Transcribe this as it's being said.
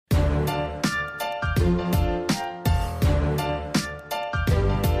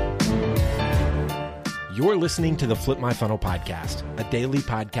You're listening to the Flip My Funnel podcast, a daily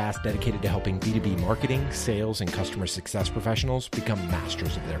podcast dedicated to helping B2B marketing, sales, and customer success professionals become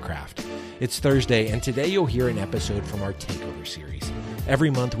masters of their craft. It's Thursday, and today you'll hear an episode from our Takeover series.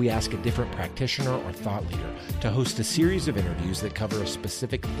 Every month, we ask a different practitioner or thought leader to host a series of interviews that cover a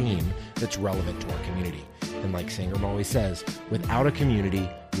specific theme that's relevant to our community. And like Sangram always says, without a community,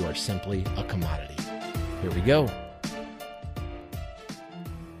 you are simply a commodity. Here we go.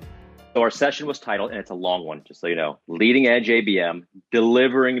 So our session was titled, and it's a long one, just so you know, Leading Edge ABM,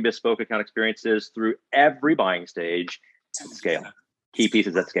 Delivering Bespoke Account Experiences Through Every Buying Stage at Scale. Key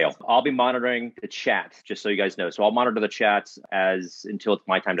pieces at scale. I'll be monitoring the chat, just so you guys know. So I'll monitor the chats until it's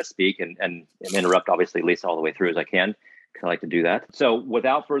my time to speak and interrupt, obviously, Lisa all the way through as I can, because I like to do that. So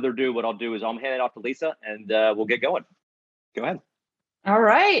without further ado, what I'll do is I'll hand it off to Lisa, and we'll get going. Go ahead. All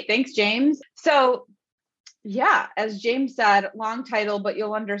right. Thanks, James. So yeah, as James said, long title, but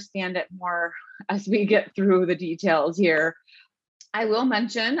you'll understand it more as we get through the details here. I will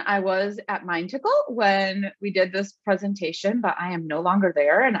mention I was at MindTickle when we did this presentation, but I am no longer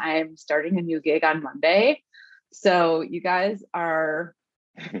there and I'm starting a new gig on Monday. So you guys are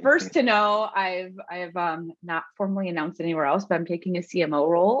first to know. I've not formally announced anywhere else, but I'm taking a CMO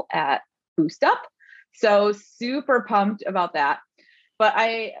role at BoostUp. So super pumped about that. But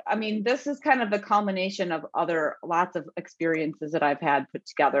I mean, this is kind of the culmination of lots of experiences that I've had put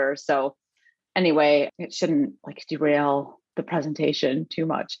together. So anyway, it shouldn't derail the presentation too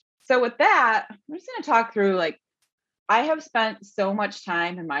much. So with that, I'm just going to talk through, I have spent so much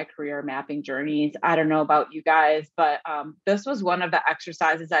time in my career mapping journeys. I don't know about you guys, but this was one of the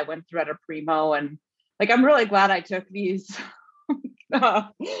exercises I went through at Aprimo. And I'm really glad I took these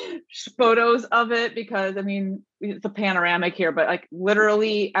photos of it, because I mean, it's a panoramic here, but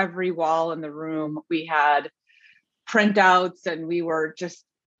literally every wall in the room, we had printouts and we were just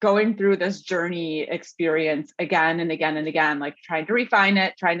going through this journey experience again and again and again, trying to refine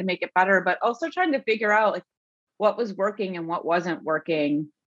it, trying to make it better, but also trying to figure out what was working and what wasn't working.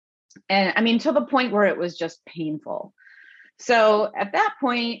 And I mean, to the point where it was just painful. So at that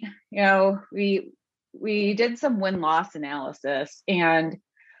point, we did some win-loss analysis, and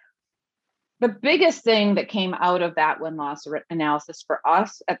the biggest thing that came out of that win-loss analysis for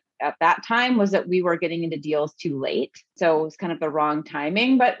us at that time was that we were getting into deals too late. So it was kind of the wrong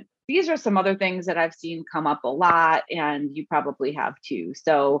timing, but these are some other things that I've seen come up a lot, and you probably have too.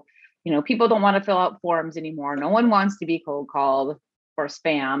 So, people don't want to fill out forms anymore. No one wants to be cold called or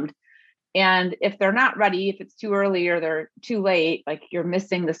spammed. And if they're not ready, if it's too early or they're too late, you're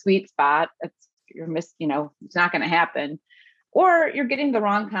missing the sweet spot, it's not going to happen. Or you're getting the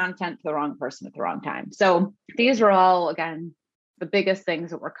wrong content to the wrong person at the wrong time. So these are all, again, the biggest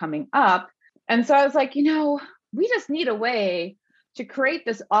things that were coming up. And so I was like, we just need a way to create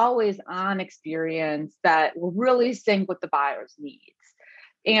this always on experience that will really sync with the buyer's needs.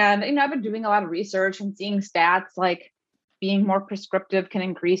 And, I've been doing a lot of research and seeing stats like being more prescriptive can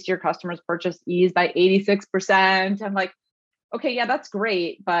increase your customer's purchase ease by 86%. I'm like, okay, yeah, that's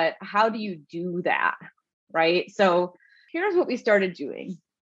great, but how do you do that? Right? So here's what we started doing.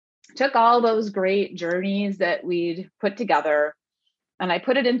 Took all those great journeys that we'd put together, and I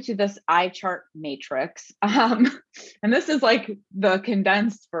put it into this eye chart matrix. And this is the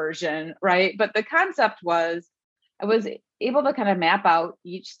condensed version, right? But the concept was, I was able to kind of map out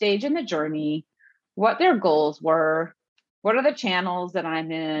each stage in the journey, what their goals were, what are the channels that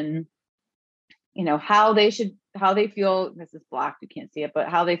I'm in, how they feel, this is blocked, you can't see it, but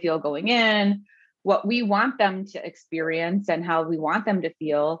how they feel going in, what we want them to experience and how we want them to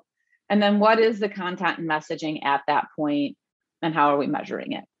feel. And then what is the content and messaging at that point, and how are we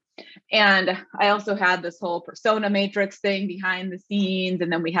measuring it? And I also had this whole persona matrix thing behind the scenes.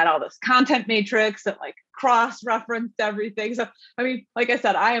 And then we had all this content matrix that cross-referenced everything. So, I mean, like I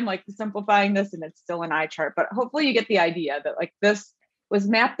said, I am simplifying this and it's still an eye chart, but hopefully you get the idea that this was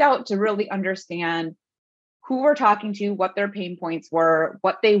mapped out to really understand who we're talking to, what their pain points were,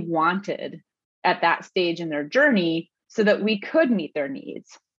 what they wanted at that stage in their journey, so that we could meet their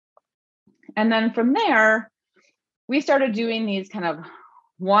needs. And then from there, we started doing these kind of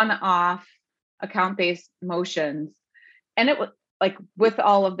one-off account-based motions. And it was with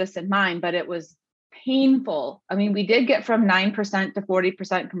all of this in mind, but it was painful. I mean, we did get from 9% to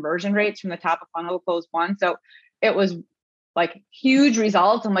 40% conversion rates from the top of funnel to close one. So it was huge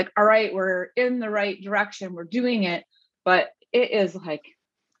results. I'm all right, we're in the right direction. We're doing it, but it is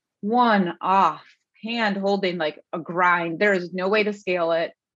one off hand holding, a grind. There is no way to scale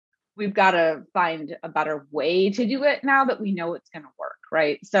it. We've got to find a better way to do it now that we know it's going to work.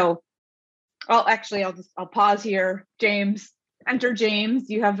 Right. So I'll pause here. James, enter James.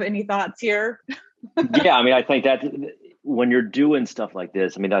 Do you have any thoughts here? Yeah, I mean, I think that when you're doing stuff like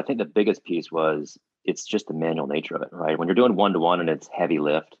this, I mean, I think the biggest piece was it's just the manual nature of it, right? When you're doing one-to-one and it's heavy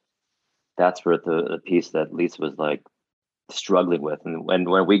lift, that's where the piece that Lisa was like struggling with. And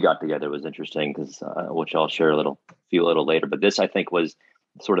when we got together, it was interesting because, which I'll share a little later. But this, I think, was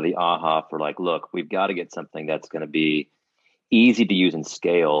sort of the aha for like, look, we've got to get something that's going to be easy to use and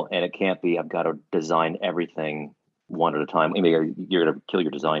scale. And it can't be, I've got to design everything one at a time. I mean, you're going to kill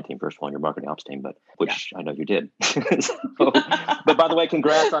your design team, first of all, and your marketing ops team, but which I know you did. So, but by the way,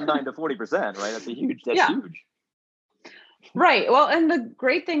 congrats on 9 to 40%, right? That's huge. Huge. Right. Well, and the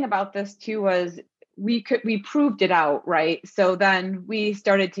great thing about this too was we proved it out, right? So then we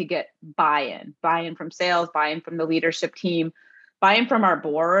started to get buy-in from sales, buy-in from the leadership team, buy-in from our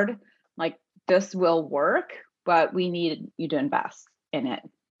board. Like, this will work, but we need you to invest in it.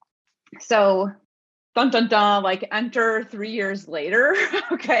 So dun dun dun, like enter 3 years later.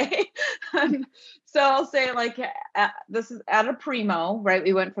 Okay. So I'll say like this is at a primo, right?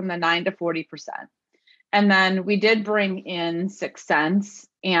 We went from the 9 to 40%. And then we did bring in 6 Sense.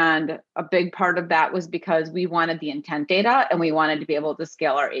 And a big part of that was because we wanted the intent data and we wanted to be able to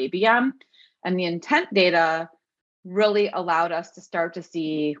scale our ABM. And the intent data really allowed us to start to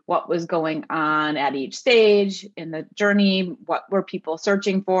see what was going on at each stage in the journey, what were people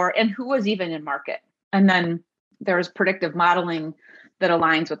searching for, and who was even in market. And then there's predictive modeling that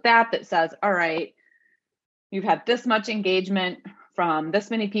aligns with that says, all right, you've had this much engagement from this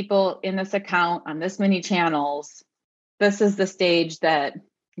many people in this account on this many channels. This is the stage that,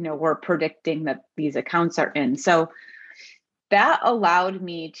 we're predicting that these accounts are in. So that allowed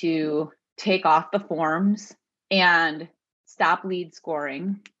me to take off the forms and stop lead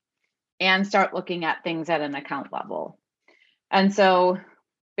scoring and start looking at things at an account level. And so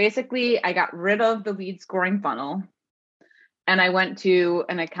basically I got rid of the lead scoring funnel and I went to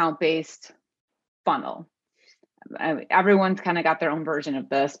an account-based funnel. Everyone's kind of got their own version of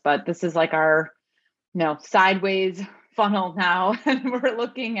this, but this is like our, sideways funnel now. And we're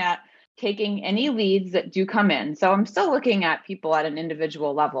looking at taking any leads that do come in. So I'm still looking at people at an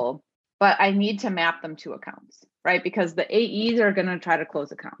individual level, but I need to map them to accounts, right? Because the AEs are going to try to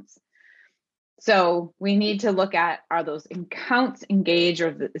close accounts. So we need to look at, are those accounts engaged,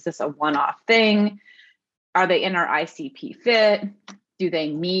 or is this a one-off thing? Are they in our ICP fit? Do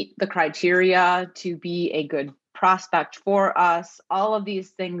they meet the criteria to be a good prospect for us? All of these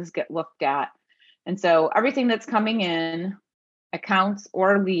things get looked at. And so everything that's coming in, accounts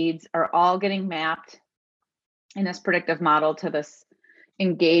or leads, are all getting mapped in this predictive model to this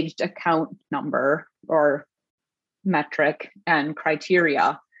engaged account number or metric and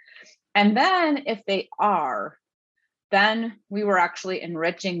criteria. And then if they are, then we were actually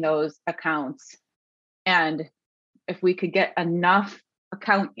enriching those accounts. And if we could get enough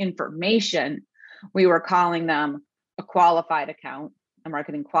account information, we were calling them a qualified account, a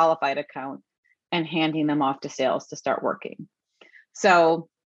marketing qualified account, and handing them off to sales to start working. So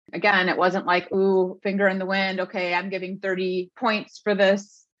again, it wasn't like, ooh, finger in the wind. Okay, I'm giving 30 points for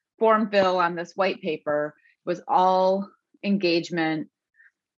this form fill on this white paper. It was all engagement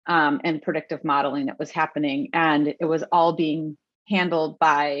and predictive modeling that was happening. And it was all being handled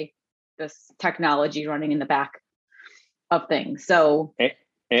by this technology running in the back of things. So,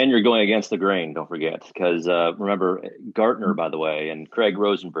 and you're going against the grain, don't forget, because remember Gartner, by the way, and Craig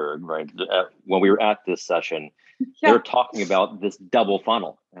Rosenberg, right? When we were at this session, they were talking about this double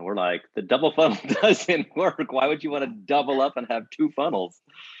funnel, and we're like, the double funnel doesn't work. Why would you want to double up and have 2 funnels?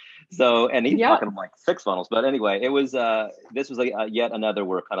 So, and he's talking like 6 funnels, but anyway, it was this was like yet another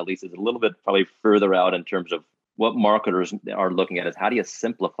where kind of Lisa's a little bit probably further out in terms of what marketers are looking at is how do you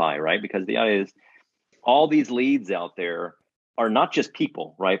simplify, right? Because the idea is all these leads out there are not just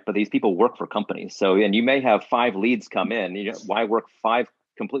people, right? But these people work for companies. So, and you may have 5 leads come in. Why work 5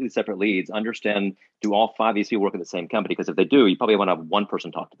 completely separate leads? Understand, do all 5 of these people work at the same company? Because if they do, you probably want to have one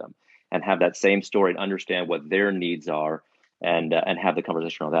person talk to them and have that same story and understand what their needs are and have the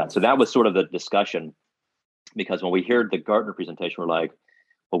conversation on that. So that was sort of the discussion, because when we heard the Gartner presentation, we're like,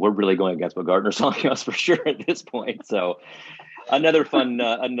 well, we're really going against what Gartner's telling us for sure at this point. So another fun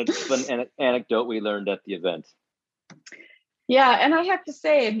anecdote we learned at the event. Yeah. And I have to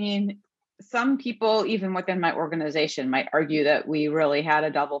say, I mean, some people, even within my organization, might argue that we really had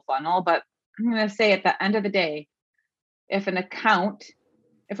a double funnel, but I'm going to say at the end of the day, if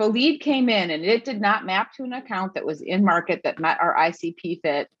a lead came in and it did not map to an account that was in market, that met our ICP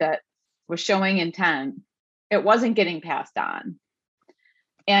fit, that was showing intent, it wasn't getting passed on.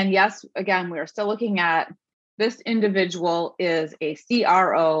 And yes, again, we are still looking at this individual is a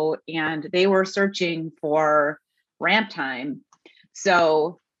CRO and they were searching for ramp time.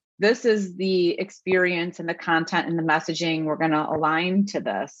 So this is the experience and the content and the messaging. We're going to align to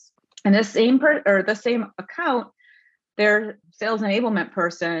this. And the same account, their sales enablement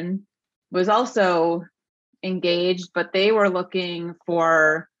person was also engaged, but they were looking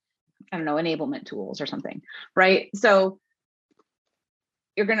for, I don't know, enablement tools or something, right? So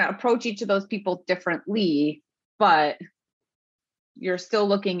you're going to approach each of those people differently, but you're still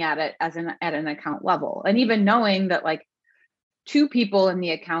looking at it as at an account level. And even knowing that like 2 people in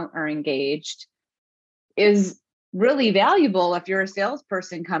the account are engaged is really valuable if you're a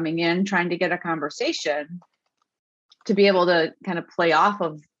salesperson coming in trying to get a conversation, to be able to kind of play off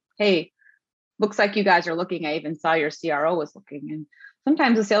of, hey, looks like you guys are looking. I even saw your CRO was looking. And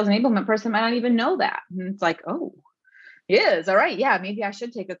sometimes a sales enablement person might not even know that. And it's like, oh, he is. All right. Yeah, maybe I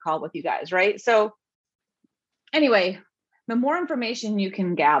should take a call with you guys. Right. So anyway, the more information you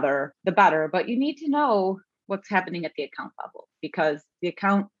can gather, the better, but you need to know what's happening at the account level, because the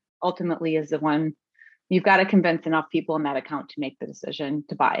account ultimately is the one you've got to convince enough people in that account to make the decision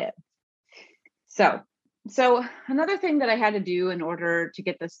to buy it. So another thing that I had to do in order to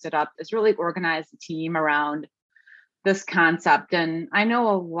get this stood up is really organize the team around this concept. And I know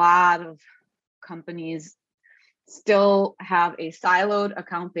a lot of companies still have a siloed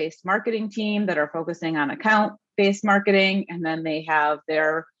account-based marketing team that are focusing on account-based marketing. And then they have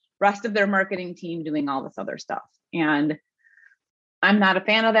their rest of their marketing team doing all this other stuff. And I'm not a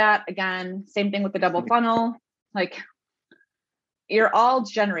fan of that. Again, same thing with the double funnel. Like, you're all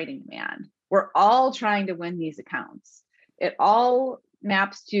generating demand. We're all trying to win these accounts. It all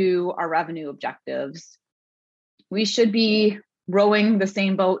maps to our revenue objectives. We should be rowing the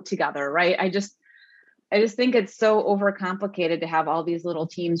same boat together, right? I just think it's so overcomplicated to have all these little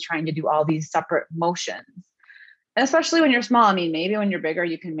teams trying to do all these separate motions. And especially when you're small. I mean, maybe when you're bigger,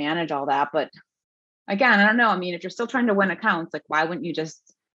 you can manage all that. But again, I don't know. I mean, if you're still trying to win accounts, like, why wouldn't you just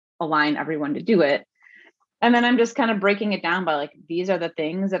align everyone to do it? And then I'm just kind of breaking it down by like, these are the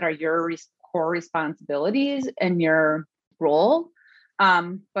things that are your core responsibilities and your role.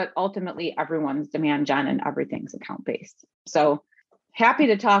 But ultimately, everyone's demand gen and everything's account based. So happy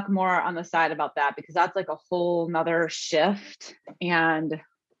to talk more on the side about that, because that's like a whole nother shift, and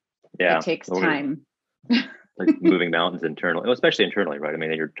it takes time. Like moving mountains internally, especially internally, right? I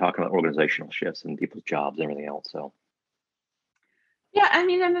mean, you're talking about organizational shifts and people's jobs and everything else. So yeah, I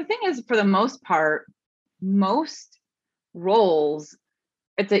mean, and the thing is, for the most part, most roles,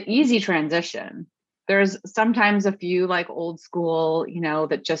 it's an easy transition. There's sometimes a few like old school,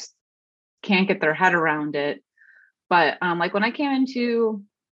 that just can't get their head around it. But like when I came into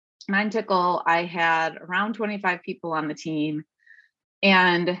MindTickle, I had around 25 people on the team,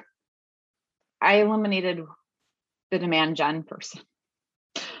 and I eliminated the demand gen person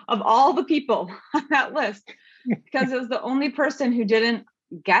of all the people on that list, because it was the only person who didn't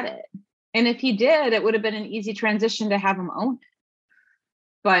get it. And if he did, it would have been an easy transition to have him own it.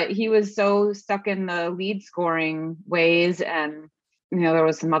 But he was so stuck in the lead scoring ways, and there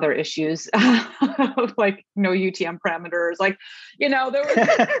was some other issues like no UTM parameters, like there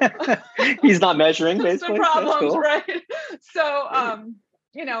was he's not measuring basically some problems, right? So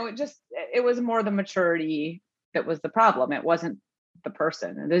it was more the maturity that was the problem. It wasn't the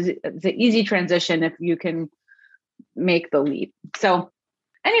person. It's an easy transition if you can make the leap. So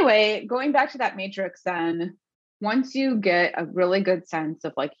anyway, going back to that matrix, then once you get a really good sense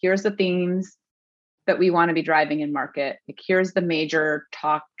of like, here's the themes that we want to be driving in market, like here's the major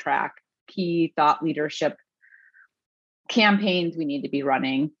talk track, key thought leadership campaigns we need to be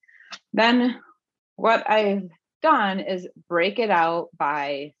running. Then what I've done is break it out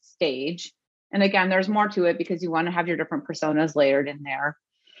by stage. And again, there's more to it because you want to have your different personas layered in there.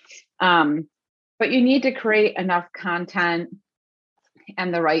 But you need to create enough content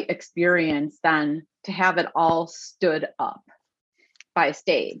and the right experience then to have it all stood up by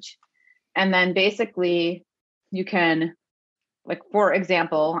stage. And then basically you can, like, for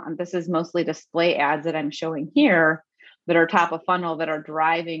example, this is mostly display ads that I'm showing here that are top of funnel, that are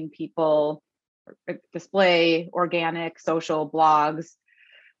driving people, display, organic, social, blogs,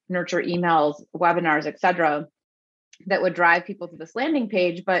 nurture emails, webinars, etc., that would drive people to this landing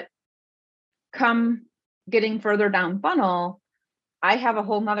page. But come getting further down funnel, I have a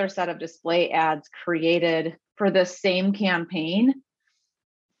whole nother set of display ads created for the same campaign,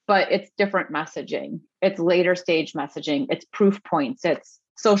 but it's different messaging. It's later stage messaging. It's proof points. It's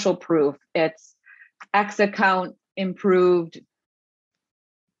social proof. It's X account improved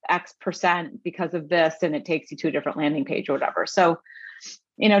X% because of this, and it takes you to a different landing page or whatever. So,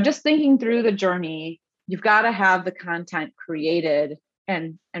 just thinking through the journey, you've got to have the content created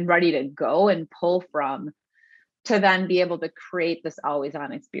and ready to go and pull from to then be able to create this always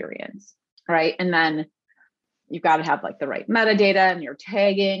on experience, right? And then you've got to have like the right metadata and your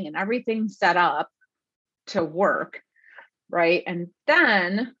tagging and everything set up to work, right? And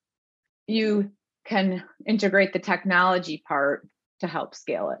then you can integrate the technology part to help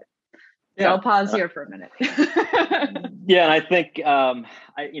scale it. So I'll pause here for a minute. Yeah, and I think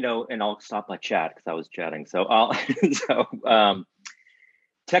and I'll stop my chat because I was chatting. So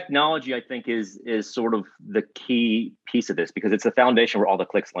technology, I think, is sort of the key piece of this, because it's the foundation where all the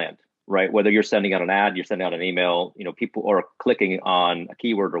clicks land, right? Whether you're sending out an ad, you're sending out an email, people are clicking on a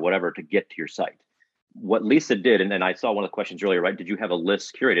keyword or whatever to get to your site. What Lisa did, and I saw one of the questions earlier, right? Did you have a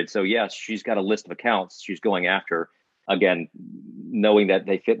list curated? So yes, she's got a list of accounts she's going after, again, knowing that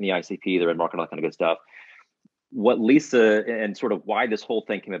they fit in the ICP, they're in market, all that kind of good stuff. What Lisa, and sort of why this whole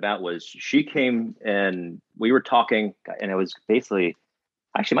thing came about, was she came and we were talking, and it was basically,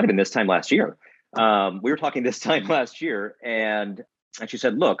 actually might have been this time last year. We were talking this time last year, and she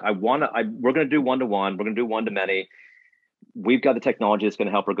said, look, we're going to do one-to-one, we're going to do one-to-many. We've got the technology that's going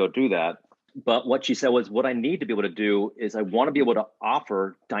to help her go do that. But what she said was, what I need to be able to do is I want to be able to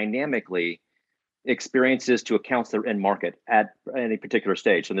offer dynamically experiences to accounts that are in market at any particular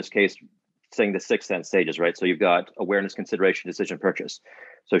stage. So in this case, saying the 6 sense stages, right? So you've got awareness, consideration, decision, purchase.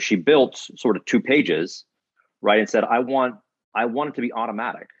 So she built sort of 2 pages, right? And said, I want it to be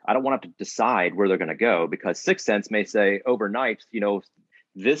automatic. I don't want to have to decide where they're going to go, because 6 sense may say overnight,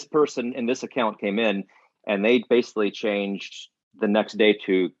 this person in this account came in and they basically changed the next day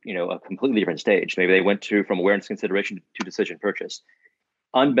to, a completely different stage. Maybe they went from awareness, consideration to decision, purchase,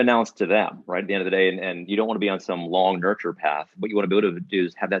 unbeknownst to them, right? At the end of the day, and you don't want to be on some long nurture path. What you want to be able to do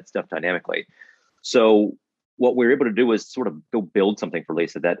is have that stuff dynamically. So what we were able to do is sort of go build something for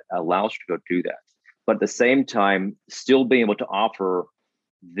Lisa that allows her to go do that. But at the same time, still being able to offer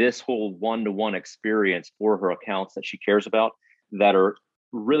this whole one-to-one experience for her accounts that she cares about, that are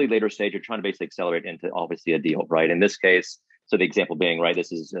really later stage, are trying to basically accelerate into obviously a deal, right? In this case, so the example being, right,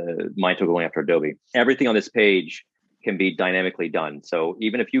 this is Mindtool going after Adobe. Everything on this page can be dynamically done. So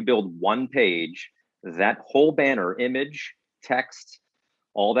even if you build one page, that whole banner, image, text,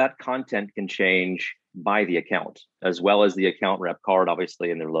 all that content can change by the account, as well as the account rep card,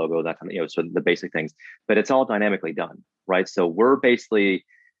 obviously, and their logo, that kind of, so the basic things, but it's all dynamically done, right? So we're basically,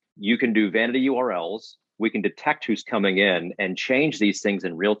 you can do vanity URLs. We can detect who's coming in and change these things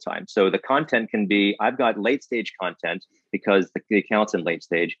in real time. So the content can be, I've got late stage content because the account's in late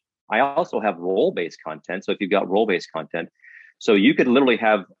stage. I also have role-based content. So if you've got role-based content, so you could literally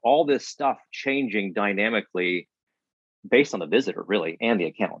have all this stuff changing dynamically based on the visitor, really, and the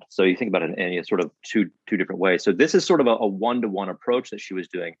account. So you think about it in sort of two different ways. So this is sort of a one-to-one approach that she was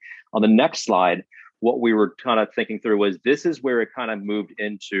doing. On the next slide, what we were kind of thinking through was, this is where it kind of moved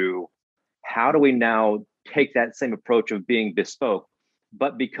into, how do we now take that same approach of being bespoke,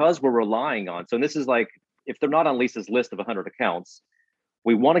 but because we're relying on, so this is like, if they're not on Lisa's list of 100 accounts,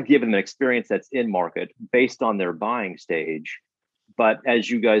 we want to give them an experience that's in market based on their buying stage. But as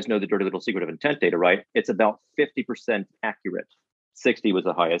you guys know, the dirty little secret of intent data, right? It's about 50% accurate. 60 was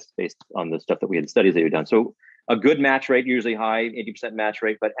the highest based on the stuff that we had studies that we've done. So a good match rate, usually high, 80% match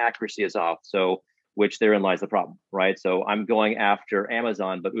rate, but accuracy is off. So which therein lies the problem, right? So I'm going after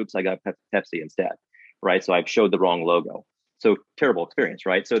Amazon, but oops, I got Pepsi instead, right? So I've showed the wrong logo. So terrible experience,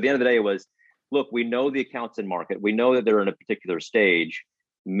 right? So at the end of the day, it was, look, we know the accounts in market. We know that they're in a particular stage.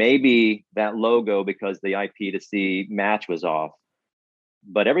 Maybe that logo, because the IP to C match was off,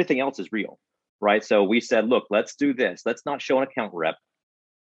 but everything else is real, right? So we said, look, let's do this. Let's not show an account rep.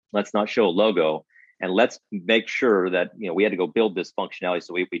 Let's not show a logo. And let's make sure that, we had to go build this functionality.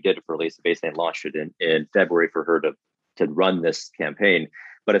 So we did it for Lisa, basically, and launched it in February for her to run this campaign.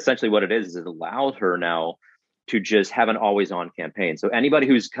 But essentially what it is it allows her now to just have an always on campaign. So anybody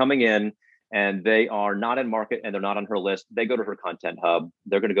who's coming in and they are not in market and they're not on her list, they go to her content hub.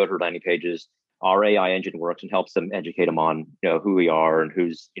 They're going to go to her landing pages. Our AI engine works and helps them educate them on, who we are and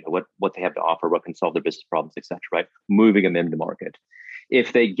who's, what they have to offer, what can solve their business problems, et cetera, right? Moving them into market.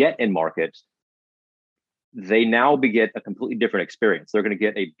 If they get in market, they now get a completely different experience. They're going to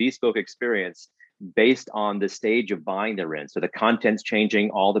get a bespoke experience based on the stage of buying they're in. So the content's changing,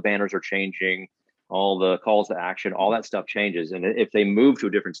 all the banners are changing, all the calls to action, all that stuff changes. And if they move to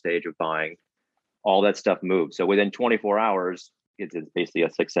a different stage of buying, all that stuff moves. So within 24 hours, it's basically a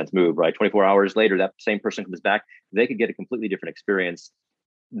 6 sense move, right? 24 hours later, that same person comes back, they could get a completely different experience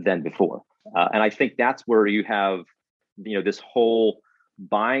than before. And I think that's where you have, this whole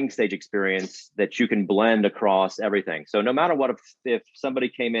buying stage experience that you can blend across everything. So no matter what, if somebody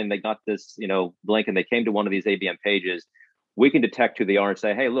came in, they got this, link and they came to one of these ABM pages, we can detect who they are and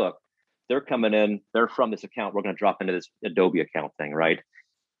say, hey, look, they're coming in, they're from this account, we're going to drop into this Adobe account thing, right?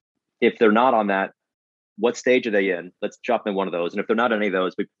 If they're not on that, what stage are they in? Let's drop in one of those. And if they're not any of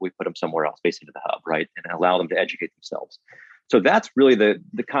those, we put them somewhere else, basically to the hub, right? And allow them to educate themselves. So that's really the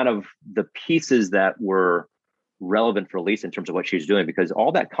kind of the pieces that were relevant for Lisa in terms of what she's doing, because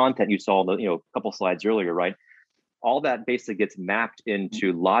all that content you saw, a couple slides earlier, right? All that basically gets mapped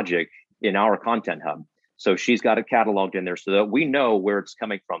into logic in our content hub. So she's got it cataloged in there so that we know where it's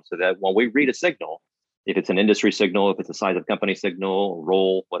coming from, so that when we read a signal, if it's an industry signal, if it's a size of company signal,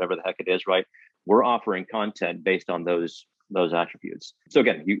 role, whatever the heck it is, right? We're offering content based on those attributes. So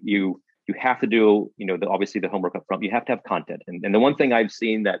again, you have to do, obviously the homework up front. You have to have content. And the one thing I've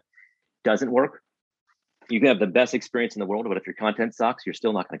seen that doesn't work, you can have the best experience in the world, but if your content sucks, you're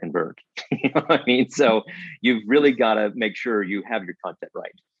still not going to convert. You know what I mean? So you've really got to make sure you have your content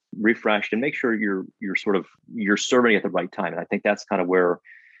right, refreshed, and make sure you're serving at the right time. And I think that's kind of where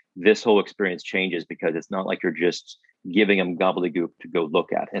this whole experience changes, because it's not like you're just giving them gobbledygook to go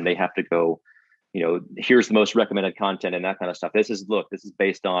look at, and they have to go, here's the most recommended content and that kind of stuff. This is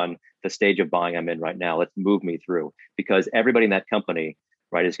based on the stage of buying I'm in right now. Let's move me through, because everybody in that company,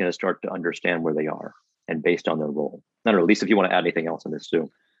 right, is going to start to understand where they are and based on their role. I don't know, Lisa, if you want to add anything else on this too.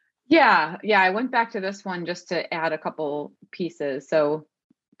 Yeah. I went back to this one just to add a couple pieces. So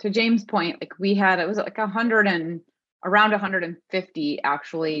to James' point, like it was like around 150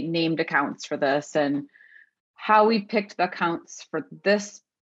 actually named accounts for this, and how we picked the accounts for this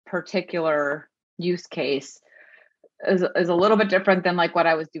particular use case is a little bit different than like what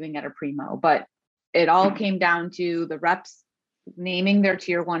I was doing at Aprimo, but it all came down to the reps naming their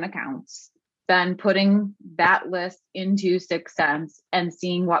tier 1 accounts, then putting that list into 6sense and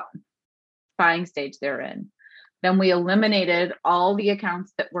seeing what buying stage they're in. Then we eliminated all the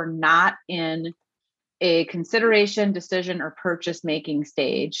accounts that were not in a consideration, decision, or purchase making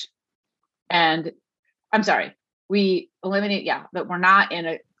stage. And I'm sorry, we eliminate, that we're not in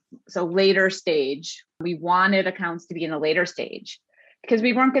a later stage. We wanted accounts to be in a later stage because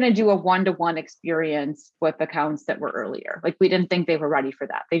we weren't going to do a one-to-one experience with accounts that were earlier. Like we didn't think they were ready for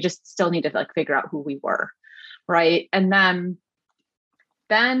that. They just still need to figure out who we were. Right. And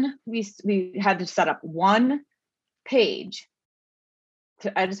then we had to set up one page.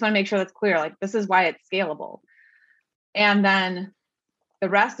 I just want to make sure that's clear. Like, this is why it's scalable. And then the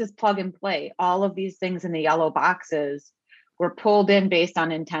rest is plug and play. All of these things in the yellow boxes were pulled in based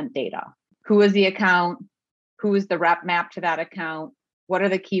on intent data. Who is the account? Who is the rep map to that account? What are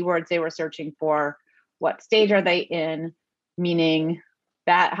the keywords they were searching for? What stage are they in? Meaning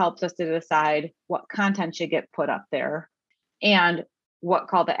that helps us to decide what content should get put up there and what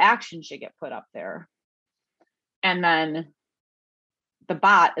call to action should get put up there. And then the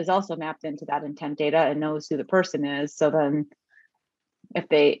bot is also mapped into that intent data and knows who the person is. So then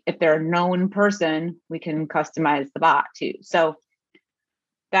if they're a known person, we can customize the bot too. So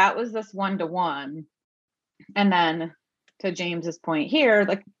that was this one-to-one. And then to James's point here,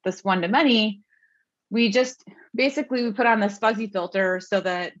 like this one-to-many, we just basically we put on this fuzzy filter so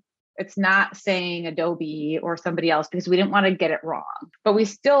that it's not saying Adobe or somebody else, because we didn't want to get it wrong. But we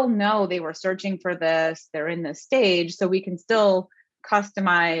still know they were searching for this, they're in this stage, so we can still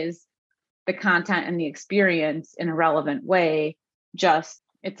customize the content and the experience in a relevant way. Just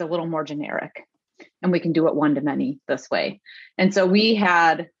it's a little more generic, and we can do it one-to-many this way. And so we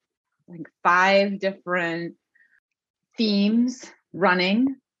had like 5 different themes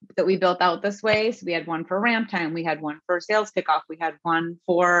running that we built out this way. So we had one for ramp time, we had one for sales kickoff, we had one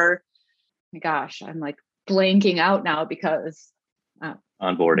for, my gosh, I'm like blanking out now because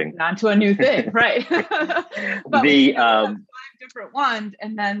onboarding onto a new thing, right? But we had 5 different ones,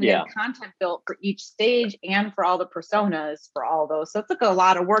 and then we had content built for each stage and for all the personas for all those. So it took a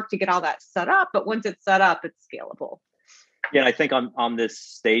lot of work to get all that set up, but once it's set up, it's scalable. Yeah, and I think on this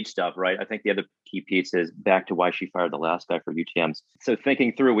stage stuff, right? I think the other key piece is back to why she fired the last guy for UTMs. So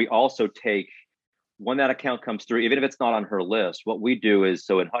thinking through, we also take, when that account comes through, even if it's not on her list, what we do is,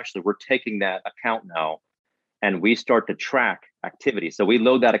 so in Hushler, we're taking that account now and we start to track activity. So we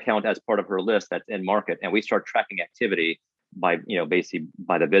load that account as part of her list that's in market, and we start tracking activity by, basically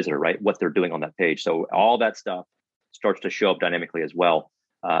by the visitor, right? What they're doing on that page. So all that stuff starts to show up dynamically as well.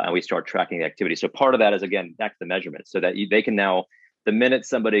 And we start tracking the activity. So part of that is, again, back to the measurement, so that they can now, the minute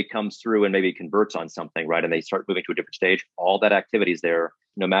somebody comes through and maybe converts on something, right, and they start moving to a different stage, all that activity is there,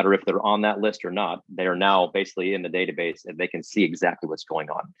 no matter if they're on that list or not. They are now basically in the database, and they can see exactly what's going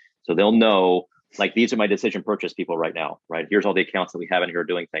on. So they'll know, like, these are my decision purchase people right now, right? Here's all the accounts that we have in here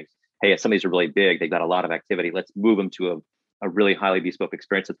doing things. Hey, if some of these are really big, they've got a lot of activity, let's move them to a really highly bespoke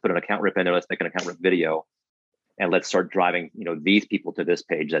experience. Let's put an account rip in there. Let's make an account rip video. and let's start driving, these people to this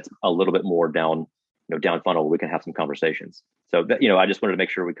page that's a little bit more down, down funnel. We can have some conversations. So that, I just wanted to make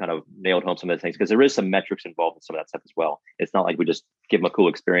sure we kind of nailed home some of the things, because there is some metrics involved in some of that stuff as well. It's not like we just give them a cool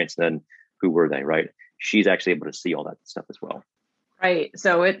experience and then who were they, right? She's actually able to see all that stuff as well. Right.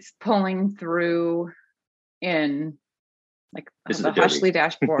 So it's pulling through in like the Hushly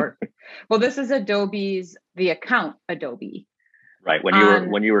dashboard. Well, this is Adobe's, the account Adobe. Right.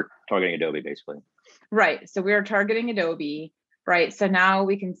 When you were targeting Adobe, basically. Right. So we are targeting Adobe. Right. So now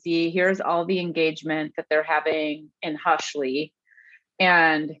we can see here's all the engagement that they're having in Hushly.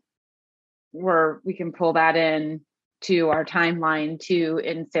 And we can pull that in to our timeline too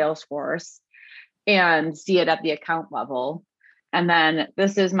in Salesforce and see it at the account level. And then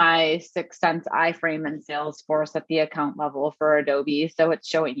this is my 6sense iframe in Salesforce at the account level for Adobe. So it's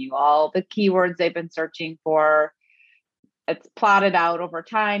showing you all the keywords they've been searching for. It's plotted out over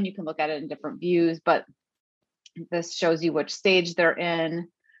time. You can look at it in different views, but this shows you which stage they're in.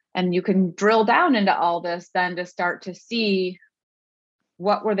 And you can drill down into all this then to start to see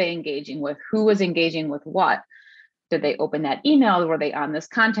what were they engaging with? Who was engaging with what? Did they open that email? Were they on this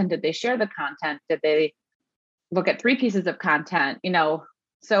content? Did they share the content? Did they look at 3 pieces of content?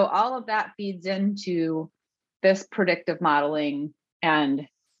 So all of that feeds into this predictive modeling. And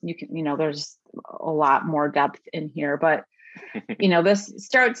you can, there's a lot more depth in here, but this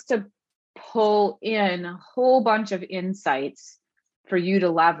starts to pull in a whole bunch of insights for you to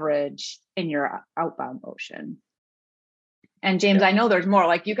leverage in your outbound motion. And James, I know there's more.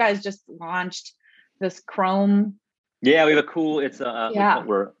 Like you guys just launched this Chrome. Yeah, we have a cool,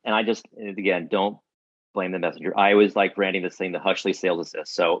 and I just, again, don't blame the messenger. I always like branding this thing, the Hushly Sales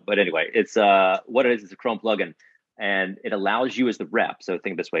Assist. So, but anyway, it's what it is. It's a Chrome plugin, and it allows you as the rep. So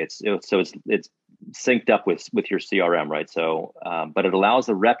think this way: it's synced up with your CRM, right? So, but it allows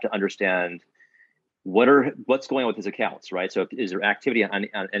the rep to understand what's going on with his accounts, right? So, is there activity on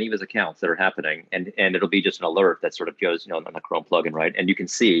any of his accounts that are happening, and it'll be just an alert that sort of goes, on the Chrome plugin, right? And you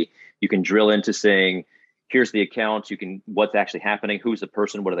can drill into saying, here's the account, what's actually happening, who's the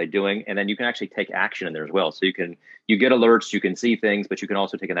person, what are they doing? And then you can actually take action in there as well. So you get alerts, you can see things, but you can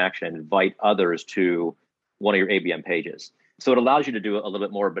also take an action and invite others to one of your ABM pages. So it allows you to do a little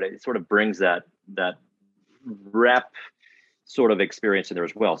bit more, but it sort of brings that rep sort of experience in there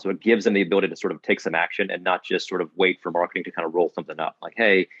as well. So it gives them the ability to sort of take some action and not just sort of wait for marketing to kind of roll something up. Like,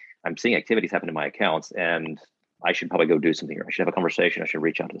 hey, I'm seeing activities happen in my accounts and I should probably go do something here. I should have a conversation. I should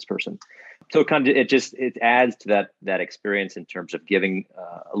reach out to this person. So it adds to that experience in terms of giving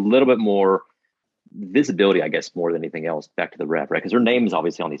a little bit more visibility, I guess, more than anything else, back to the rep, right? Because their name is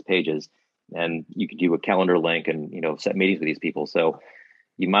obviously on these pages, and you can do a calendar link and set meetings with these people. So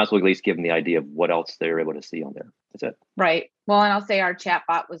you might as well at least give them the idea of what else they're able to see on there. That's it. Right. Well, and I'll say our chat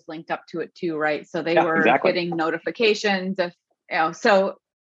bot was linked up to it too, right? So they were getting notifications of, so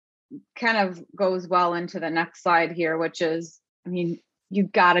kind of goes well into the next slide here, which is,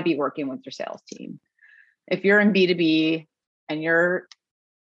 you've got to be working with your sales team. If you're in B2B and you're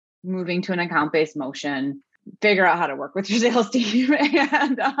moving to an account-based motion, figure out how to work with your sales team.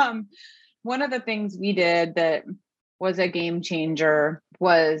 And one of the things we did that was a game changer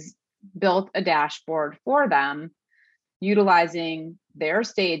was built a dashboard for them utilizing their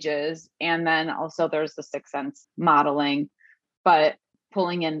stages. And then also there's the 6sense modeling, but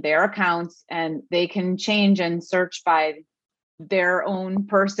pulling in their accounts, and they can change and search by their own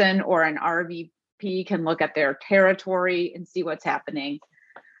person, or an RVP can look at their territory and see what's happening.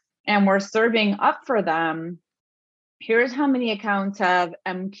 And we're serving up for them, here's how many accounts have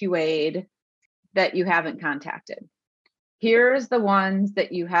MQA'd that you haven't contacted. Here's the ones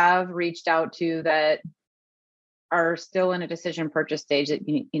that you have reached out to that are still in a decision purchase stage that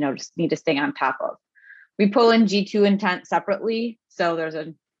you just need to stay on top of. We pull in G2 intent separately. So there's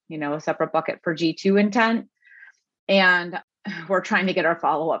a separate bucket for G2 intent, and we're trying to get our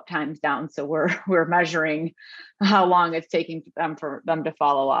follow-up times down. So we're measuring how long it's taking for them to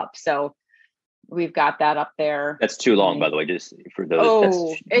follow up. So we've got that up there. That's too long, by the way, just for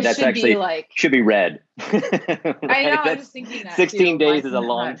those. That's actually should be red. I know. I was thinking that 16 days is a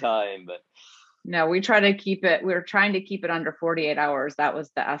long time, but no, we're trying to keep it under 48 hours. That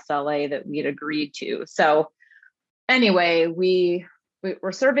was the SLA that we'd agreed to. So anyway,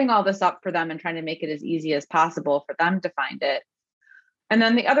 we're serving all this up for them and trying to make it as easy as possible for them to find it. And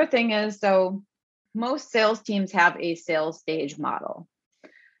then the other thing is, so most sales teams have a sales stage model.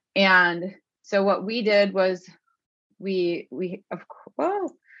 And so what we did was we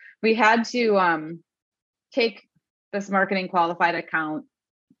had to take this marketing qualified account,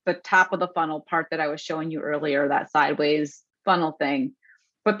 the top of the funnel part that I was showing you earlier, that sideways funnel thing.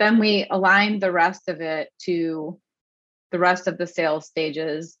 But then we aligned the rest of it to the rest of the sales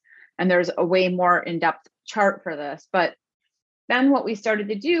stages. And there's a way more in-depth chart for this. But then what we started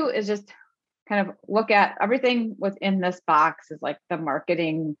to do is just kind of look at everything within this box is like the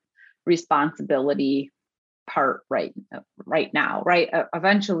marketing responsibility part right now, right?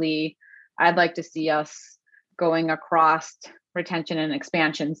 Eventually, I'd like to see us going across retention and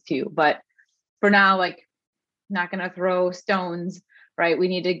expansions too. But for now, like, not going to throw stones, right? We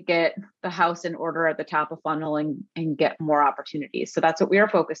need to get the house in order at the top of funnel and get more opportunities. So that's what we are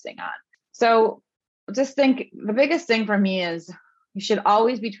focusing on. So just think the biggest thing for me is you should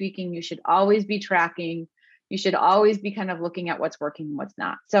always be tweaking. You should always be tracking. You should always be kind of looking at what's working and what's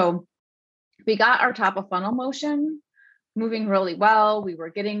not. So we got our top of funnel motion moving really well. We were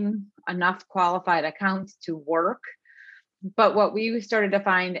getting enough qualified accounts to work. But what we started to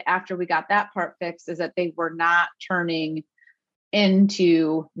find after we got that part fixed is that they were not turning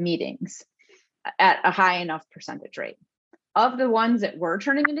into meetings at a high enough percentage rate. Of the ones that were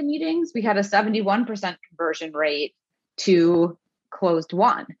turning into meetings, we had a 71% conversion rate to closed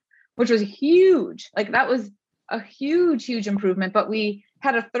won, which was huge. Like, that was a huge improvement, but we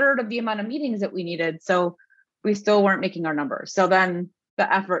had a third of the amount of meetings that we needed. So we still weren't making our numbers. So then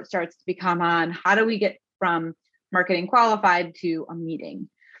the effort starts to become on how do we get from marketing qualified to a meeting?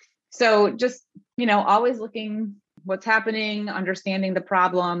 So just, always looking what's happening, understanding the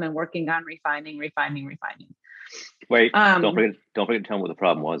problem, and working on refining. Wait, don't forget to tell me what the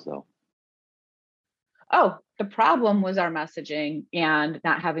problem was, though. Oh, the problem was our messaging and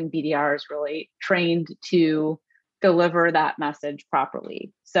not having BDRs really trained to deliver that message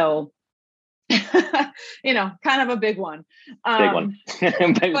properly. So, kind of a big one. Big one.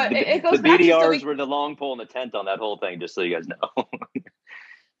 But it goes the back BDRs were the long pole in the tent on that whole thing, just so you guys know.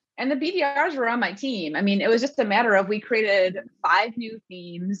 And the BDRs were on my team. I mean, it was just a matter of we created 5 new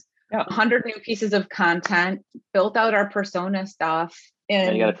themes, 100 new pieces of content, built out our persona stuff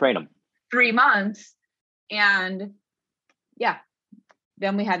and you got to train them 3 months. And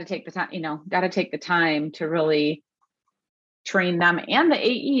then we had to take the time, to really train them and the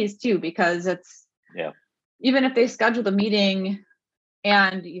AEs too, because even if they schedule the meeting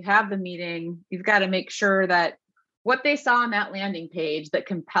and you have the meeting, you've got to make sure that what they saw on that landing page that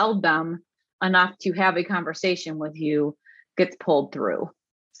compelled them enough to have a conversation with you gets pulled through.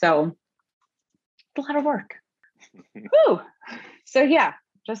 So it's a lot of work. Whew. So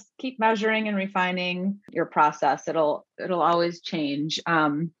just keep measuring and refining your process. It'll always change.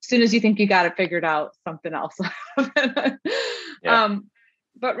 As soon as you think you got it figured out, something else will happen.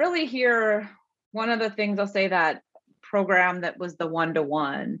 But really here, one of the things I'll say, that program that was the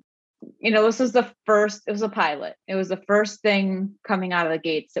 1-to-1, this was it was a pilot. It was the first thing coming out of the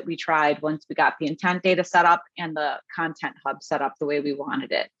gates that we tried once we got the intent data set up and the content hub set up the way we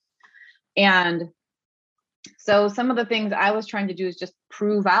wanted it. And so some of the things I was trying to do is just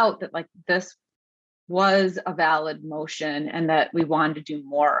prove out that like this was a valid motion and that we wanted to do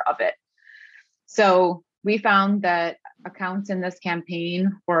more of it. So we found that accounts in this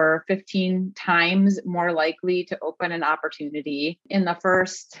campaign were 15 times more likely to open an opportunity. In the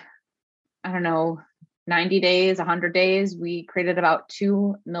first, 90 days, 100 days, we created about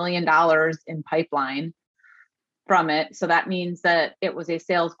 $2 million in pipeline from it. So that means that it was a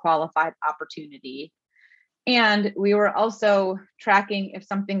sales qualified opportunity. And we were also tracking if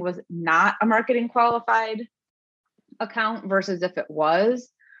something was not a marketing qualified account versus if it was,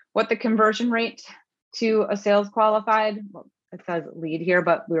 what the conversion rate to a sales qualified, well, it says lead here,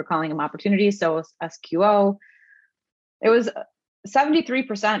 but we were calling them opportunities. So SQO, it was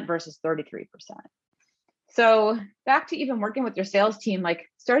 73% versus 33%. So back to even working with your sales team, like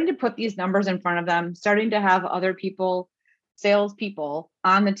starting to put these numbers in front of them, starting to have other people, salespeople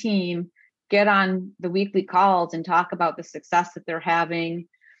on the team, get on the weekly calls and talk about the success that they're having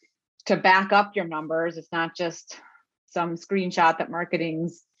to back up your numbers. It's not just some screenshot that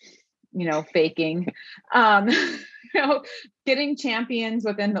marketing's, faking. Getting champions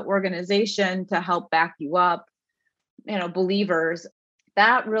within the organization to help back you up, believers.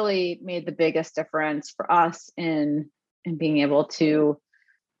 That really made the biggest difference for us in being able to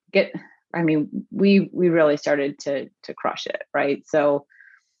get. We really started to crush it, right? So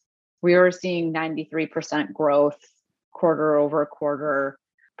we were seeing 93% growth quarter over quarter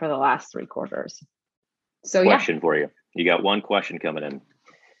for the last 3 quarters. So question for you. You got one question coming in.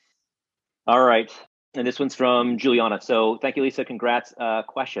 All right. And this one's from Juliana. So thank you, Lisa. Congrats.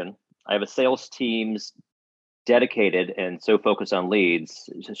 Question. I have a sales team's dedicated and so focused on leads.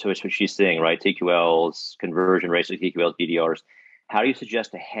 So it's what she's saying, right? TQLs, conversion rates, TQLs, BDRs. How do you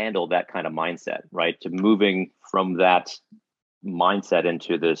suggest to handle that kind of mindset, right? To moving from that mindset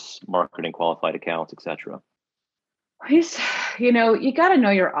into this marketing qualified accounts, et cetera? You got to know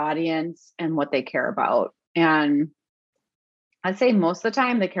your audience and what they care about. And I'd say most of the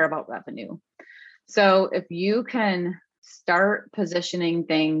time they care about revenue. So if you can start positioning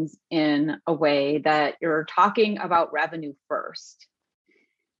things in a way that you're talking about revenue first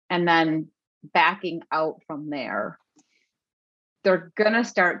and then backing out from there, they're going to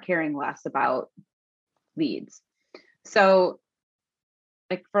start caring less about leads. So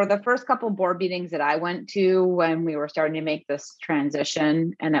like for the first couple board meetings that I went to when we were starting to make this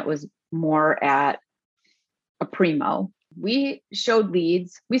transition, and it was more at a primo, we showed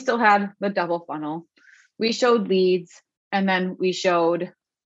leads. We still had the double funnel. We showed leads, and then we showed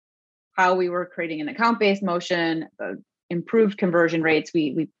how we were creating an account-based motion, improved conversion rates.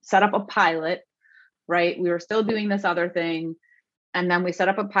 We set up a pilot, right? We were still doing this other thing. And then we set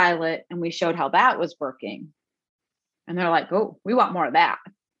up a pilot and we showed how that was working. And they're like, oh, we want more of that,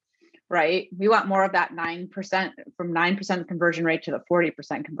 right? We want more of that 9%, from 9% conversion rate to the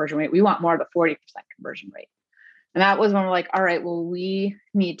 40% conversion rate. We want more of the 40% conversion rate. And that was when we're like, all right, well, we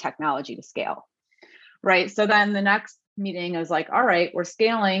need technology to scale, right? So then the next meeting is like, all right, we're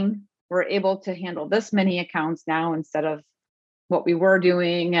scaling. We're able to handle this many accounts now instead of what we were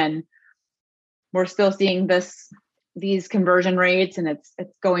doing. And we're still seeing these conversion rates, and it's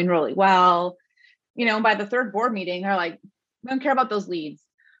going really well. By the third board meeting, they're like, we don't care about those leads.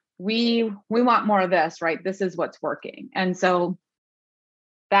 We want more of this, right? This is what's working. And so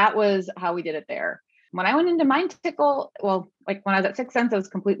that was how we did it there. When I went into MindTickle, well, like when I was at 6th Sense, it was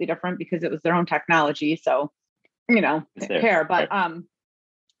completely different because it was their own technology. So, care. But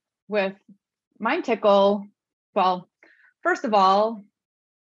with MindTickle, well, first of all,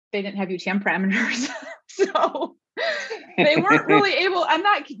 they didn't have UTM parameters. So they weren't really able,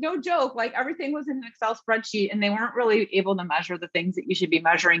 no joke, like everything was in an Excel spreadsheet and they weren't really able to measure the things that you should be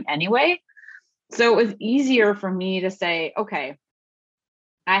measuring anyway. So it was easier for me to say, okay,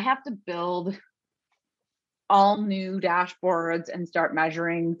 I have to build all new dashboards and start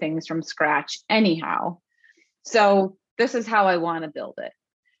measuring things from scratch anyhow. So this is how I want to build it.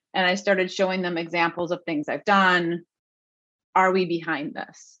 And I started showing them examples of things I've done. Are we behind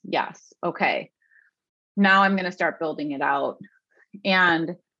this? Yes. Okay. Now I'm going to start building it out,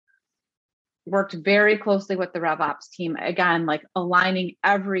 and worked very closely with the RevOps team. Again, like aligning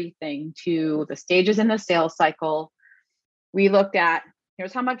everything to the stages in the sales cycle. We looked at,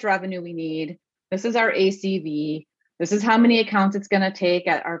 here's how much revenue we need. This is our ACV. This is how many accounts it's going to take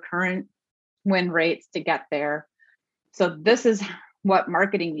at our current win rates to get there. So this is what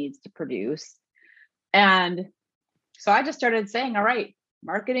marketing needs to produce. And so I just started saying, all right,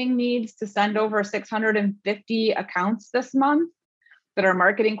 marketing needs to send over 650 accounts this month that are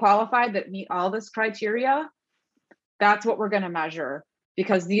marketing qualified, that meet all this criteria. That's what we're going to measure,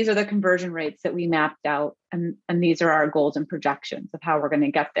 because these are the conversion rates that we mapped out. And these are our goals and projections of how we're going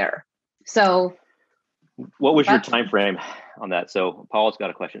to get there. So what was your time frame on that? So Paul's got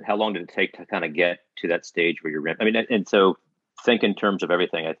a question. How long did it take to kind of get to that stage where you're, and so think in terms of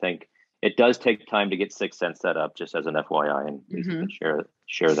everything. I think it does take time to get 6th Sense set up, just as an FYI, and you can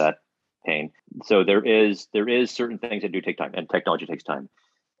share that pain. So there is certain things that do take time, and technology takes time.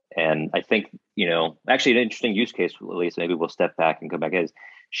 And I think, actually an interesting use case, Lisa, maybe we'll step back and come back, is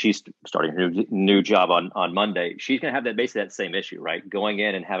she's starting her new job on Monday. She's going to have basically that same issue, right? Going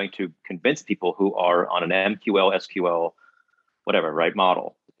in and having to convince people who are on an MQL, SQL, whatever, right,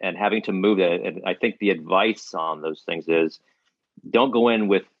 model, and having to move that. And I think the advice on those things is, don't go in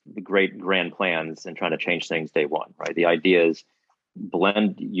with the great grand plans and trying to change things day one, right? The idea is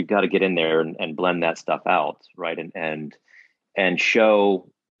blend. You've got to get in there and blend that stuff out, right? And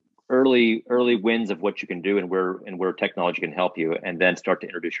show early wins of what you can do and where technology can help you, and then start to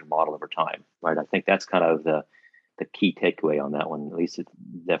introduce your model over time, right? I think that's kind of the key takeaway on that one. At least it's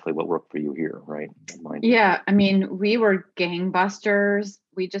definitely what worked for you here, right? Yeah, we were gangbusters.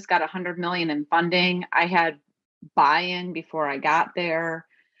 We just got $100 million in funding. I had buy-in before I got there,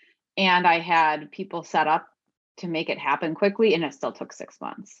 and I had people set up to make it happen quickly, and it still took 6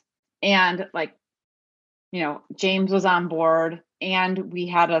 months. And James was on board, and we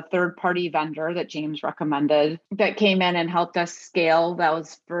had a third-party vendor that James recommended that came in and helped us scale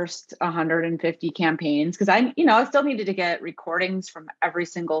those first 150 campaigns. Because I still needed to get recordings from every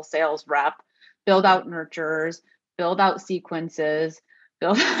single sales rep, build out nurtures, build out sequences,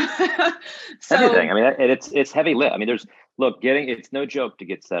 build everything. It's heavy lift. It's no joke to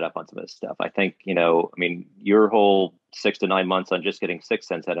get set up on some of this stuff. I think, your whole 6 to 9 months on just getting 6th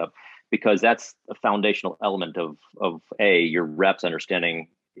Sense set up, because that's a foundational element of your reps understanding,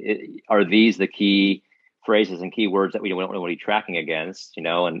 are these the key phrases and keywords that we don't know what we're tracking against,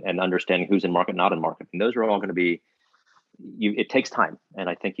 and understanding who's in market, not in market. And those are all going to be, it takes time. And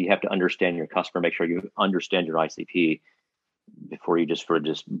I think you have to understand your customer, make sure you understand your ICP before you just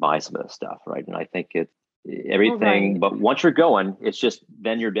buy some of this stuff. Right. And I think everything, but once you're going, it's just,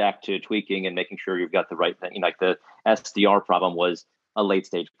 then you're back to tweaking and making sure you've got the right thing. Like the SDR problem was a late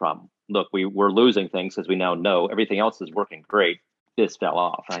stage problem. Look, we're losing things as we now know everything else is working great. This fell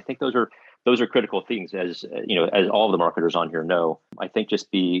off. And I think those are critical things, as as all of the marketers on here know. I think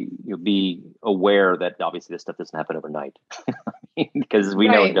just be aware that obviously this stuff doesn't happen overnight because we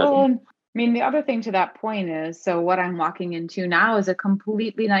know it doesn't. Well, I mean, the other thing to that point is, so what I'm walking into now is a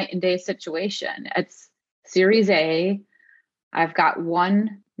completely night and day situation. It's Series A. I've got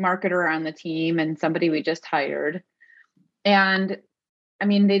one marketer on the team and somebody we just hired. And I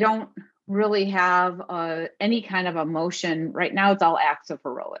mean, they don't really have any kind of emotion. Right now, it's all acts of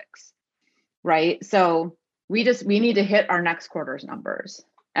heroics, right? So we need to hit our next quarter's numbers.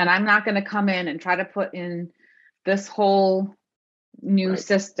 And I'm not going to come in and try to put in this whole new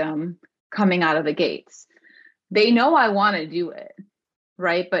system coming out of the gates. They know I want to do it,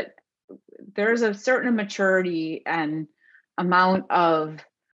 right? But there's a certain maturity and amount of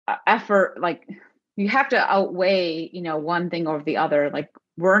effort. Like you have to outweigh, one thing over the other. Like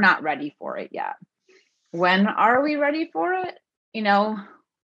we're not ready for it yet. When are we ready for it?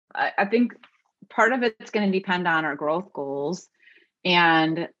 I think part of it's going to depend on our growth goals,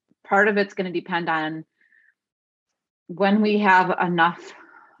 and part of it's going to depend on when we have enough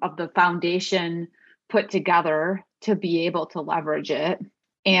of the foundation put together to be able to leverage it.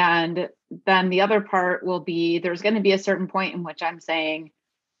 And then the other part will be, there's going to be a certain point in which I'm saying,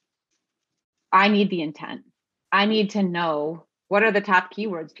 I need the intent. I need to know what are the top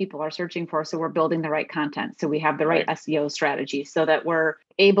keywords people are searching for. So we're building the right content. So we have the right SEO strategy so that we're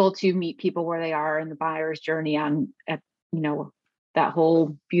able to meet people where they are in the buyer's journey that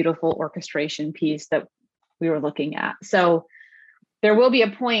whole beautiful orchestration piece that we were looking at. So there will be a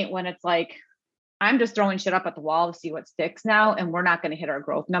point when it's like, I'm just throwing shit up at the wall to see what sticks now, and we're not going to hit our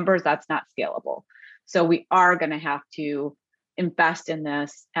growth numbers. That's not scalable. So we are going to have to invest in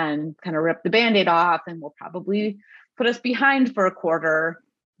this and kind of rip the Band-Aid off, and we'll probably put us behind for a quarter,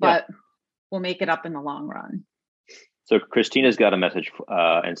 but we'll make it up in the long run. So Christina's got a message,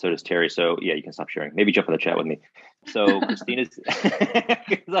 and so does Terry. So yeah, you can stop sharing. Maybe jump in the chat with me. So Christina's,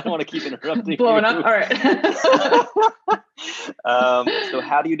 because I don't want to keep interrupting. Blowing up. All right. So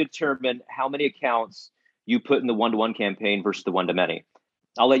how do you determine how many accounts you put in the one-to-one campaign versus the one-to-many?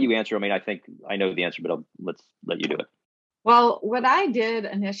 I'll let you answer. I mean, I think I know the answer, but let's let you do it. Well, what I did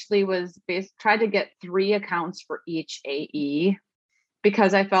initially was try to get 3 accounts for each AE,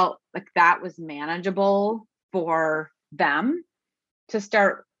 because I felt like that was manageable for them to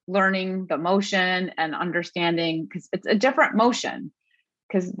start learning the motion and understanding, because it's a different motion,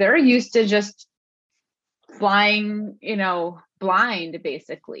 because they're used to just flying, blind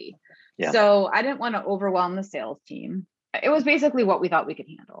basically. Yeah. So I didn't want to overwhelm the sales team. It was basically what we thought we could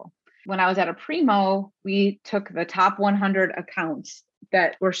handle. When I was at a Primo, we took the top 100 accounts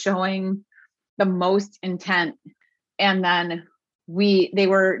that were showing the most intent, and then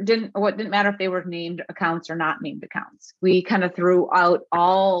it didn't matter if they were named accounts or not named accounts. We kind of threw out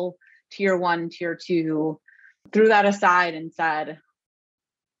all tier 1, tier 2, threw that aside and said,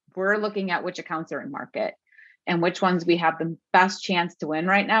 we're looking at which accounts are in market and which ones we have the best chance to win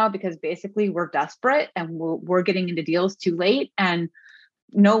right now, because basically we're desperate and we're getting into deals too late. And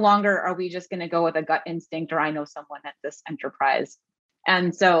no longer are we just going to go with a gut instinct, or I know someone at this enterprise.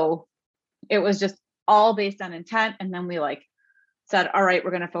 And so it was just all based on intent. And then we said, all right,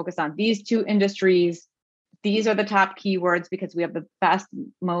 we're going to focus on these 2 industries. These are the top keywords because we have the best,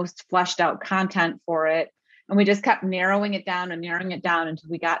 most fleshed out content for it. And we just kept narrowing it down until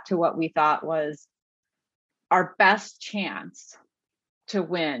we got to what we thought was our best chance to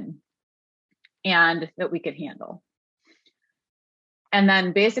win and that we could handle. And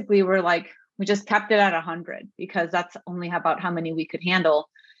then basically we just kept it at 100 because that's only about how many we could handle.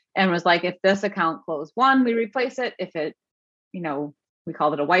 And was like, if this account closed 1, we replace it. If it, we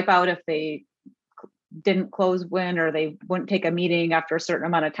called it a wipeout. If they didn't close win, or they wouldn't take a meeting after a certain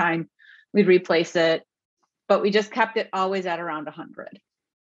amount of time, we'd replace it. But we just kept it always at around 100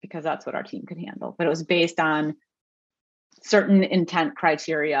 because that's what our team could handle. But it was based on certain intent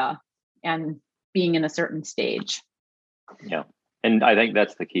criteria and being in a certain stage. Yeah. And I think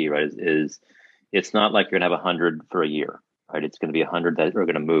that's the key, right? Is it's not like you're going to have 100 for a year, right? It's going to be 100 that are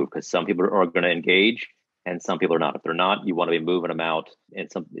going to move, because some people are going to engage and some people are not. If they're not, you want to be moving them out.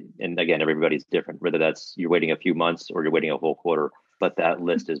 And again, everybody's different, whether that's you're waiting a few months or you're waiting a whole quarter. but that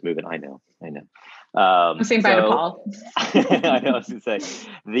list is moving. I know. Same by Paul. I know. I was going to say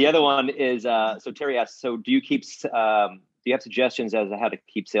the other one is so Terry asks, so do you have suggestions as to how to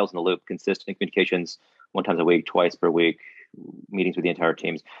keep sales in the loop, consistent communications 1 time a week, twice per week, meetings with the entire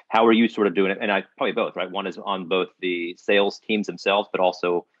teams? How are you sort of doing it? And I probably both, right? One is on both the sales teams themselves, but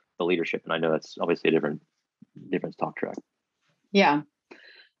also the leadership. And I know that's obviously a different talk track. Yeah.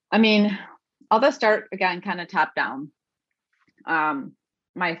 I mean, I'll just start again, kind of top down.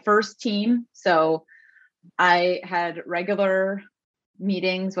 My first team. So I had regular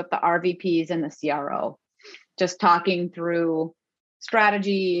meetings with the RVPs and the CRO, just talking through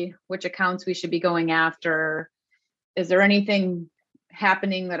strategy, which accounts we should be going after. Is there anything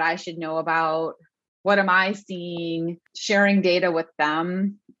happening that I should know about? What am I seeing? Sharing data with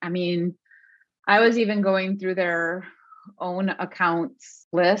them. I mean, I was even going through their own accounts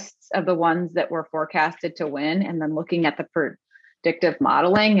lists of the ones that were forecasted to win, and then looking at the predictive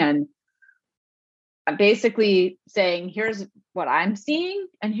modeling and basically saying, here's what I'm seeing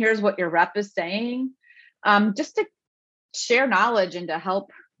and here's what your rep is saying, just to share knowledge and to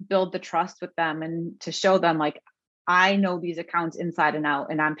help build the trust with them and to show them, like, I know these accounts inside and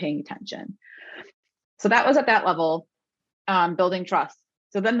out and I'm paying attention. So that was at that level, building trust.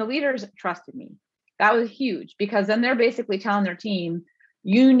 So then the leaders trusted me. That was huge, because then they're basically telling their team,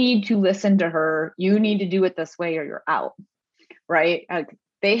 you need to listen to her. You need to do it this way or you're out, right?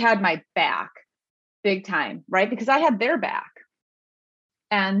 They had my back big time, right? Because I had their back.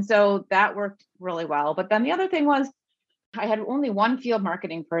 And so that worked really well. But then the other thing was I had only one field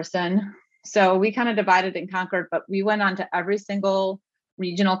marketing person. So we kind of divided and conquered, but we went on to every single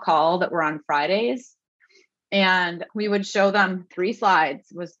regional call that were on Fridays. And we would show them 3 slides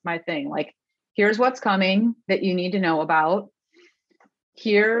was my thing. Like, here's what's coming that you need to know about.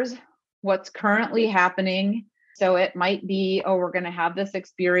 Here's what's currently happening. So it might be, oh, we're going to have this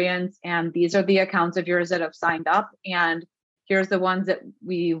experience, and these are the accounts of yours that have signed up. And here's the ones that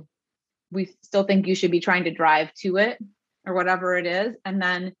we still think you should be trying to drive to it, or whatever it is. And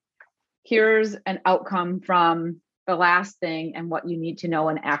then here's an outcome from the last thing and what you need to know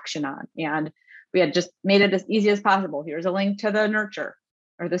and action on. And we had just made it as easy as possible. Here's a link to the nurture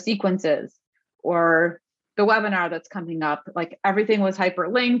or the sequences or the webinar that's coming up. Like, everything was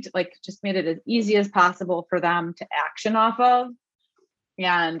hyperlinked, like just made it as easy as possible for them to action off of.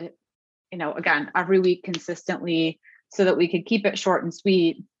 And, again, every week consistently, so that we could keep it short and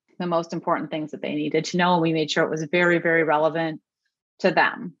sweet, the most important things that they needed to know. We made sure it was very, very relevant to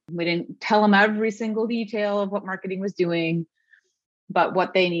them. We didn't tell them every single detail of what marketing was doing, but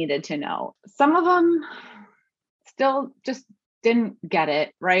what they needed to know. Some of them still just didn't get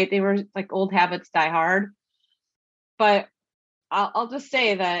it, right? They were like, old habits die hard. But I'll just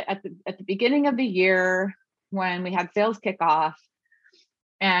say that at the beginning of the year, when we had sales kickoff,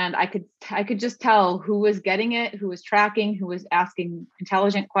 and I could just tell who was getting it, who was tracking, who was asking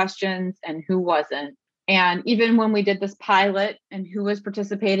intelligent questions, and who wasn't. And even when we did this pilot, and who was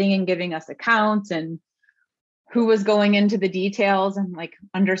participating and giving us accounts, and who was going into the details and like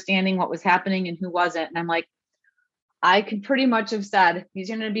understanding what was happening and who wasn't. And I'm like, I could pretty much have said,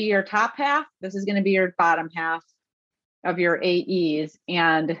 these are going to be your top half. This is going to be your bottom half of your AEs,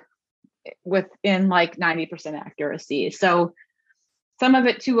 and within like 90% accuracy. So some of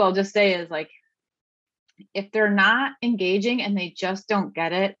it too, I'll just say, is like, if they're not engaging and they just don't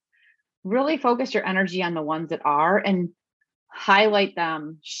get it, really focus your energy on the ones that are, and highlight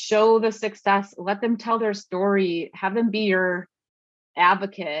them, show the success, let them tell their story, have them be your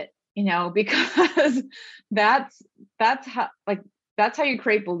advocate, because that's how you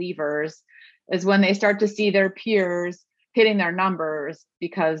create believers, is when they start to see their peers hitting their numbers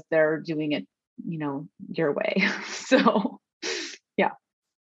because they're doing it, your way. So, yeah.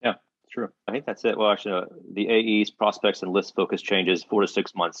 Yeah, true. I think that's it. Well, actually, the AEs, prospects, and list focus changes 4 to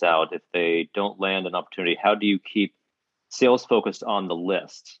 6 months out. If they don't land an opportunity, how do you keep sales focused on the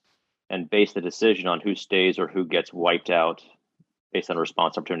list and base the decision on who stays or who gets wiped out based on a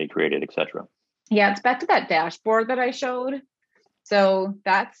response opportunity created, et cetera? Yeah, it's back to that dashboard that I showed. So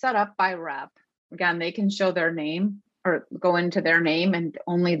that's set up by rep. Again, they can show their name or go into their name, and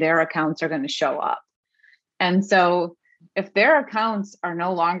only their accounts are going to show up. And so if their accounts are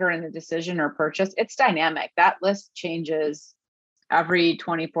no longer in the decision or purchase, it's dynamic. That list changes every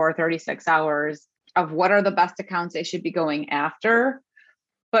 24, 36 hours of what are the best accounts they should be going after.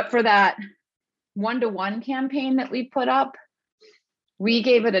 But for that one-to-one campaign that we put up, we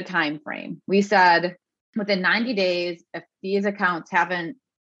gave it a time frame. We said within 90 days, if these accounts haven't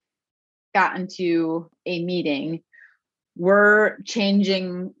gotten to a meeting, we're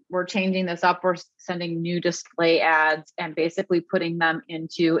changing this up. We're sending new display ads and basically putting them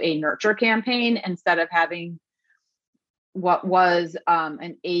into a nurture campaign instead of having what was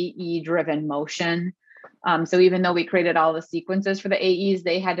an AE driven motion. So even though we created all the sequences for the AEs,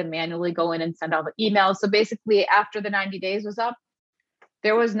 they had to manually go in and send all the emails. So basically after the 90 days was up,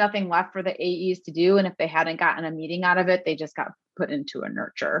 there was nothing left for the AEs to do. And if they hadn't gotten a meeting out of it, they just got put into a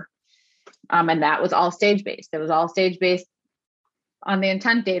nurture. And that was all stage-based. It was all stage-based on the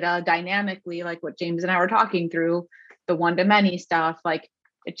intent data dynamically, like what James and I were talking through, the one-to-many stuff, like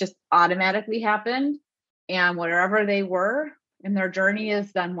it just automatically happened. And wherever they were in their journey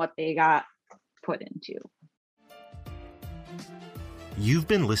is then what they got put into. You've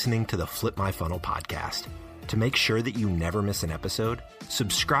been listening to the Flip My Funnel podcast. To make sure that you never miss an episode,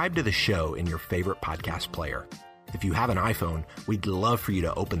 subscribe to the show in your favorite podcast player. If you have an iPhone, we'd love for you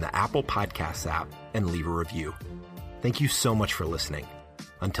to open the Apple Podcasts app and leave a review. Thank you so much for listening.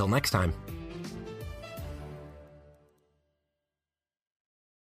 Until next time.